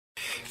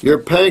Your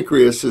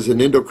pancreas is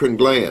an endocrine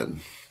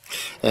gland.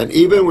 And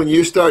even when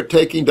you start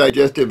taking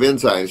digestive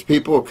enzymes,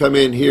 people will come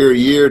in here a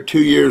year, 2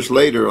 years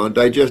later on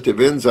digestive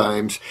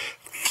enzymes,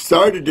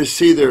 started to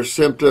see their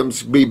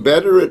symptoms be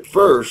better at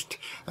first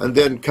and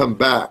then come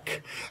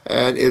back.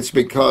 And it's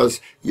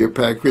because your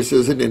pancreas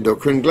is an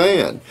endocrine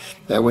gland.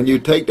 And when you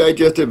take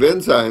digestive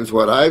enzymes,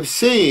 what I've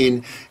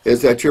seen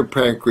is that your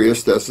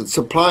pancreas doesn't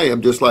supply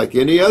them, just like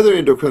any other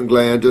endocrine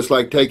gland, just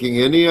like taking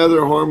any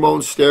other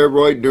hormone,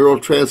 steroid,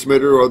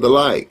 neurotransmitter, or the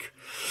like.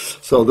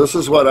 So this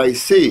is what I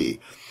see.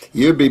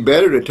 You'd be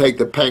better to take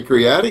the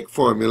pancreatic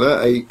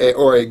formula,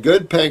 or a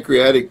good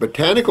pancreatic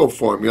botanical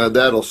formula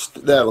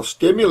that'll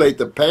stimulate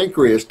the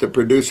pancreas to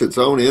produce its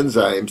own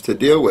enzymes to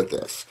deal with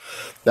this.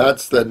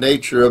 That's the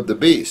nature of the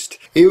beast.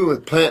 Even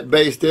with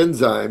plant-based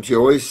enzymes, you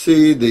always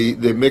see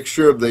the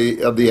mixture of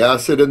the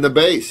acid and the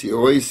base. You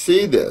always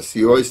see this.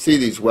 You always see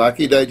these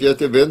wacky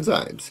digestive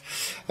enzymes.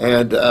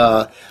 And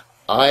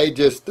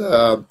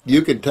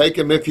you can take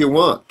them if you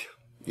want.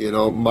 You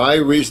know, my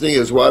reasoning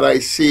is what I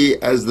see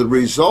as the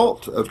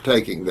result of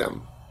taking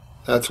them.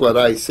 That's what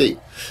I see.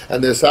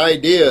 And this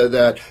idea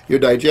that your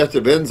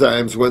digestive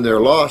enzymes, when they're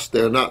lost,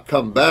 they'll not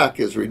come back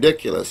is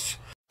ridiculous.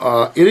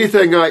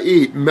 Anything I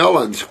eat,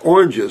 melons,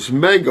 oranges,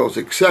 mangoes,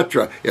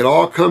 etc., it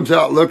all comes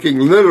out looking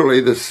literally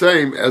the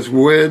same as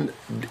when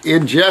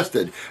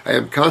ingested. I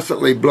am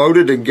constantly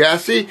bloated and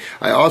gassy.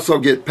 I also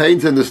get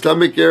pains in the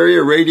stomach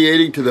area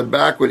radiating to the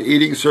back when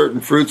eating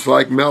certain fruits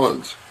like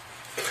melons.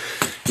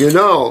 You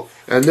know,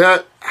 and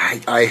that,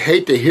 I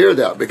hate to hear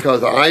that,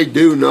 because I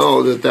do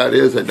know that that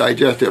is a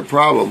digestive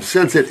problem,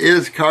 since it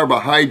is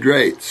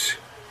carbohydrates.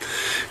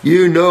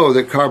 You know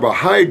that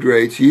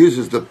carbohydrates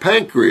uses the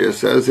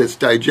pancreas as its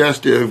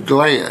digestive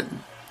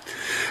gland.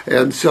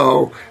 And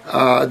so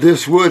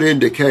this would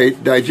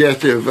indicate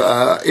digestive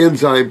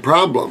enzyme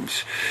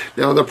problems.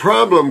 Now the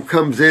problem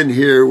comes in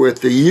here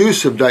with the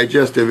use of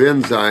digestive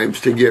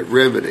enzymes to get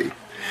remedy,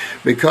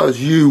 because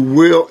you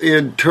will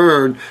in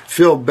turn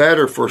feel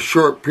better for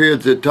short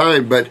periods of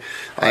time, but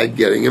I'm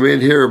getting them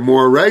in here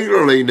more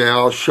regularly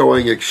now,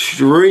 showing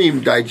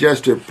extreme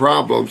digestive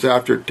problems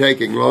after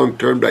taking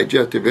long-term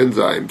digestive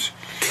enzymes.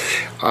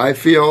 I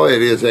feel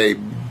it is a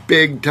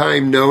big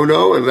time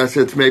no-no, unless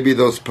it's maybe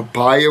those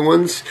papaya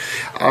ones.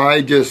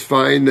 I just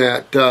find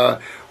that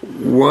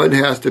one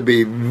has to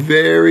be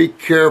very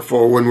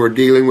careful when we're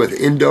dealing with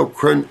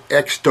endocrine,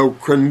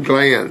 exocrine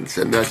glands,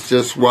 and that's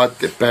just what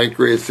the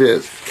pancreas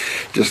is.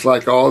 Just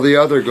like all the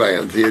other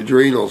glands, the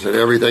adrenals and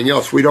everything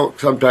else, we don't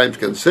sometimes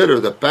consider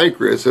the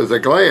pancreas as a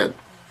gland.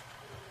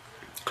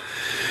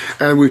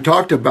 And we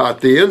talked about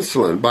the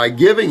insulin. By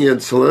giving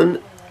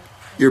insulin,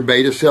 your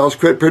beta cells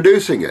quit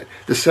producing it.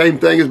 The same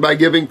thing as by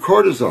giving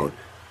cortisone.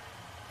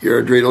 Your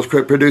adrenals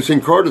quit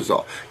producing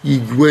cortisol.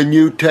 When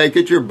you take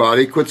it, your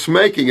body quits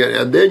making it,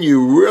 and then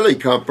you really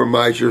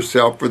compromise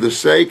yourself for the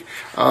sake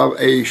of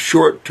a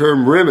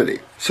short-term remedy.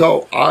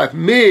 So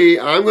I'm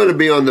going to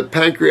be on the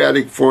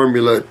pancreatic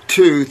formula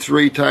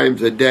 2-3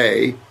 times a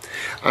day.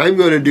 I'm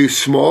going to do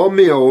small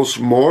meals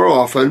more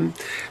often,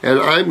 and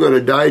I'm going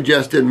to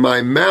digest in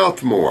my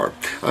mouth more.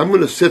 I'm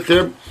going to sit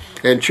there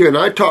and chew. And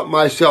I taught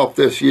myself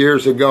this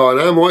years ago, and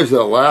I'm always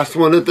the last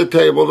one at the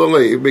table to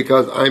leave,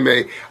 because I'm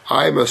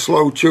a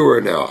slow chewer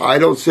now. I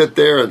don't sit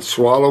there and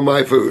swallow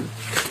my food.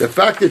 The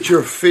fact that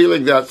you're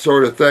feeling that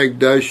sort of thing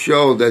does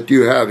show that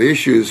you have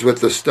issues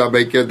with the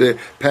stomach and the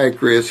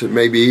pancreas and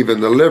maybe even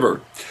the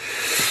liver.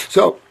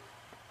 So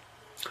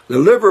the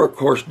liver, of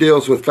course,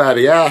 deals with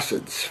fatty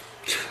acids.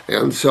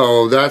 And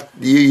so that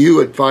you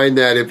would find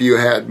that if you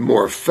had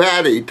more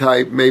fatty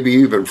type, maybe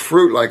even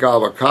fruit like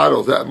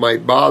avocados, that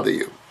might bother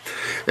you.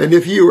 And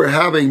if you were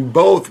having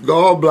both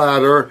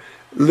gallbladder,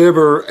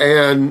 liver,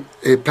 and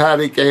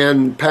hepatic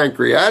and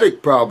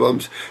pancreatic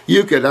problems,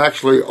 you could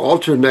actually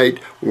alternate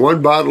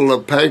 1 bottle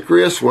of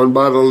pancreas, 1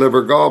 bottle of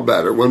liver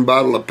gallbladder, 1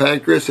 bottle of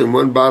pancreas, and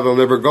 1 bottle of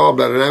liver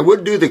gallbladder. And I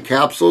would do the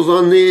capsules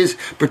on these,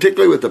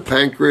 particularly with the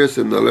pancreas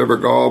and the liver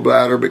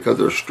gallbladder, because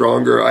they're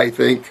stronger, I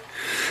think.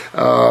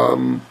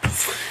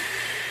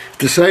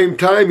 At the same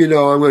time, you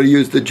know, I'm going to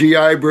use the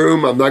GI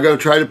broom. I'm not going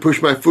to try to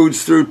push my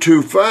foods through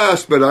too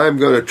fast, but I'm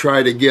going to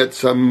try to get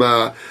some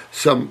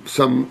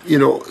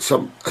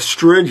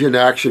astringent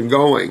action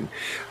going.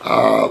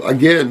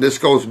 Again, this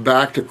goes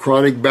back to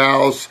chronic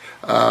bowels,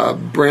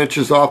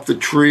 branches off the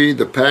tree,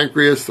 the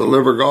pancreas, the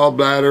liver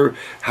gallbladder,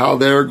 how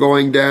they're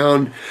going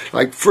down.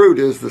 Like fruit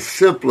is the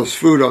simplest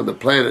food on the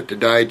planet to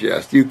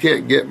digest. You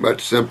can't get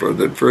much simpler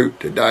than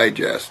fruit to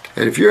digest.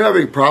 And if you're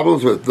having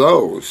problems with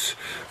those,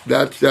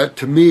 that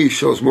to me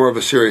shows more of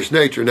a serious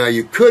nature. Now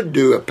you could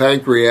do a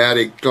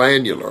pancreatic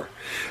glandular.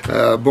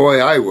 Boy,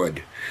 I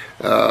would.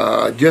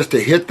 Just to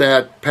hit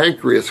that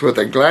pancreas with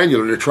a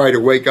glandular to try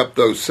to wake up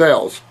those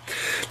cells.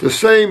 At the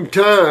same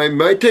time,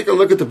 might take a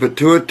look at the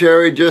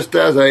pituitary just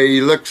as a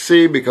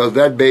look-see, because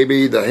that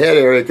baby, the head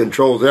area,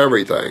 controls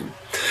everything.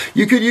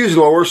 You could use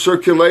lower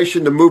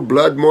circulation to move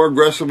blood more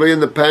aggressively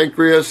in the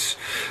pancreas,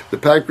 the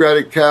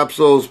pancreatic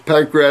capsules,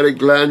 pancreatic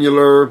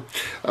glandular,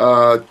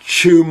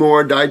 chew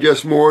more,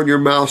 digest more in your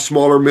mouth,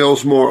 smaller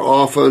meals more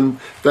often,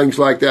 things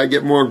like that.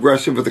 Get more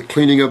aggressive with the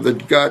cleaning of the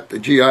gut, the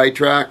GI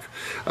tract.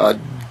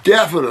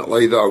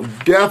 Definitely, though,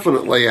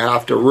 definitely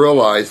have to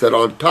realize that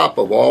on top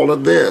of all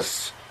of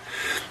this,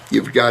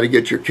 you've got to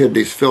get your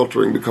kidneys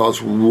filtering,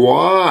 because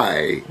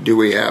why do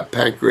we have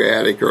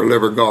pancreatic or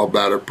liver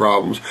gallbladder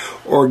problems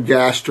or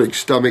gastric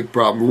stomach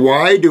problems?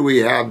 Why do we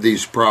have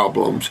these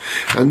problems?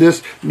 And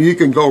this, you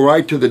can go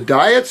right to the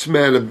diets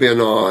men have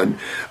been on,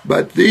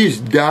 but these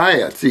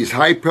diets, these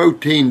high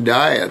protein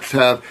diets,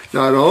 have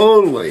not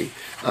only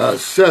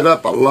set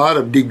up a lot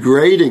of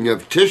degrading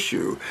of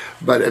tissue,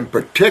 but in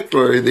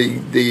particular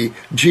the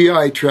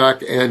GI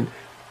tract and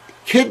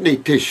kidney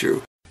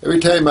tissue. Every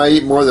time I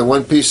eat more than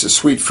one piece of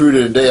sweet fruit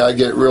in a day, I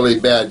get really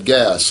bad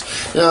gas.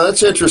 Now,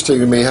 that's interesting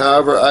to me.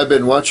 However, I've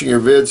been watching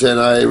your vids, and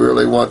I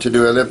really want to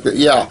do it.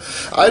 Yeah,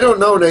 I don't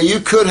know. Now, you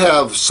could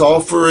have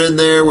sulfur in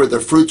there where the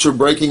fruits are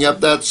breaking up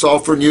that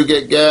sulfur and you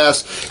get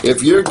gas.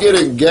 If you're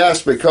getting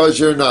gas because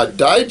you're not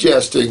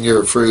digesting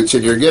your fruits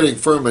and you're getting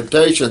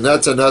fermentation,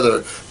 that's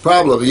another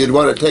problem. You'd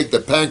want to take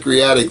the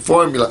pancreatic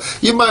formula.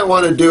 You might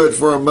want to do it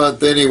for a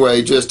month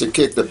anyway, just to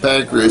kick the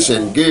pancreas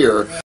in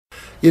gear.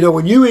 You know,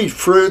 when you eat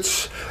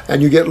fruits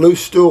and you get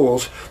loose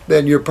stools,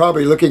 then you're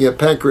probably looking at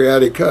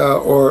pancreatic,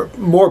 or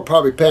more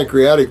probably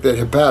pancreatic than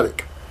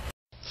hepatic.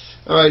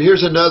 All right,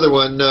 here's another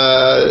one.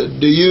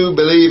 Do you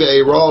believe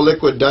a raw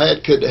liquid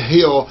diet could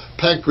heal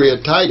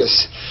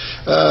pancreatitis?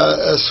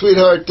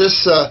 Sweetheart,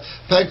 this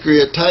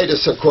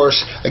pancreatitis, of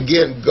course,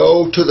 again,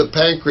 go to the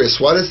pancreas.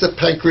 What is the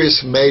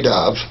pancreas made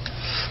of?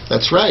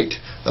 That's right,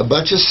 a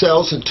bunch of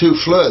cells and two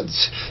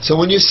fluids. So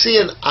when you see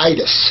an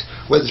itis,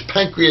 whether it's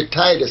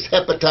pancreatitis,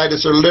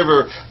 hepatitis, or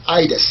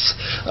liveritis,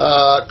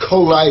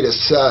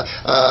 colitis,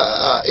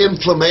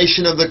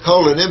 inflammation of the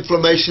colon,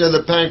 inflammation of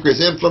the pancreas,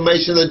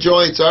 inflammation of the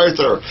joints,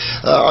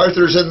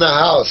 Arthur's in the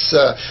house,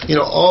 you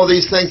know, all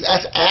these things.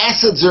 That's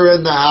acids are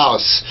in the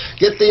house.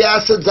 Get the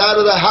acids out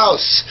of the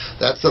house.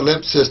 That's the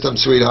lymph system,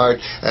 sweetheart.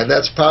 And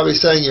that's probably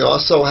saying you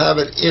also have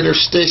it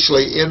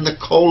interstitially in the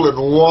colon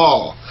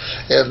wall.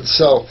 And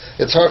so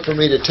it's hard for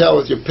me to tell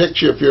with your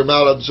picture if you're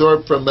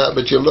malabsorbed from that,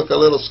 but you look a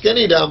little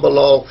skinny down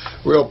below.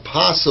 Real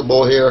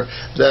possible here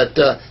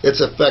that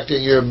it's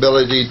affecting your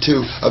ability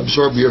to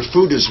absorb your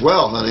food as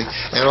well, honey,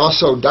 and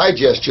also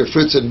digest your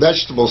fruits and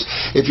vegetables.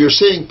 If you're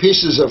seeing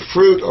pieces of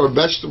fruit or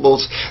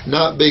vegetables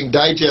not being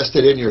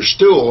digested in your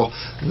stool,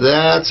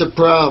 that's a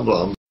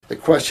problem. The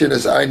question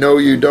is, I know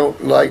you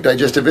don't like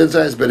digestive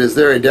enzymes, but is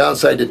there a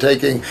downside to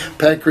taking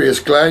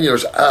pancreas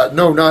glandulars?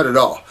 No, not at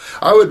all.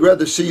 I would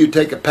rather see you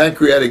take a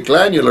pancreatic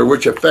glandular,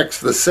 which affects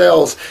the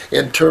cells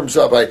in terms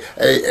of an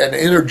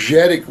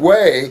energetic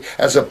way,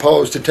 as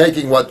opposed to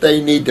taking what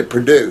they need to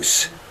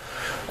produce.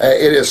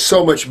 It is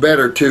so much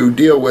better to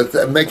deal with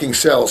making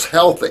cells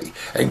healthy.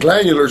 And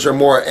glandulars are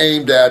more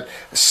aimed at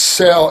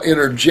cell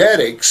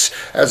energetics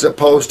as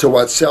opposed to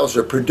what cells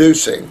are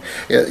producing.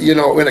 You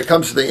know, when it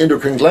comes to the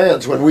endocrine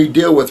glands, when we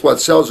deal with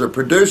what cells are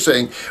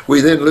producing,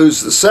 we then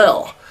lose the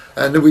cell.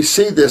 And we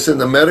see this in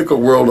the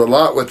medical world a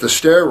lot with the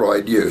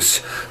steroid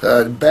use.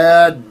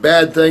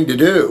 Bad thing to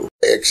do.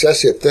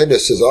 Excessive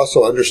thinness is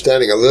also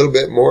understanding a little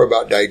bit more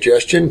about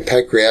digestion,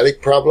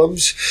 pancreatic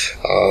problems.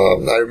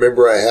 I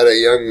remember I had a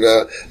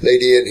young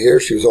lady in here.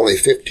 She was only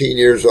 15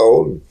 years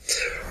old.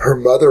 Her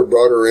mother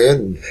brought her in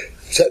and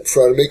sat in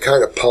front of me,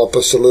 kind of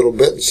pompous a little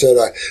bit, and said,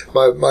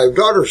 my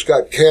daughter's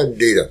got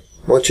candida.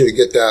 I want you to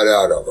get that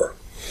out of her.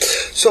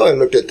 So I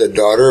looked at the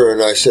daughter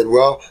and I said,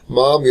 well,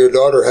 Mom, your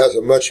daughter has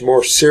a much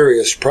more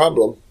serious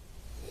problem.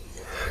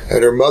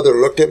 And her mother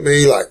looked at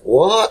me like,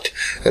 what?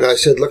 And I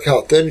said, look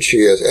how thin she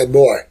is. And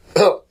boy,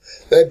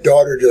 that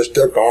daughter just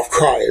took off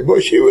crying. Boy,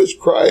 she was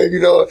crying, you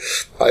know.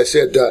 I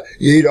said,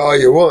 you eat all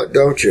you want,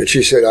 don't you? And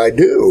she said, I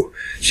do.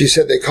 She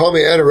said, they call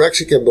me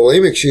anorexic and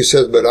bulimic. She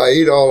says, but I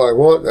eat all I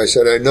want. And I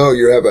said, I know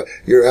you have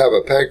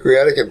a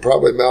pancreatic and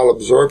probably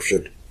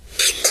malabsorption.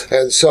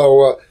 And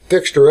so,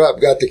 fixed her up,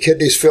 got the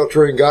kidneys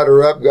filtering, got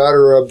her up, got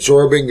her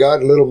absorbing,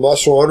 got a little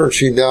muscle on her.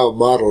 She's now a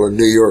model in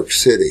New York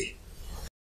City.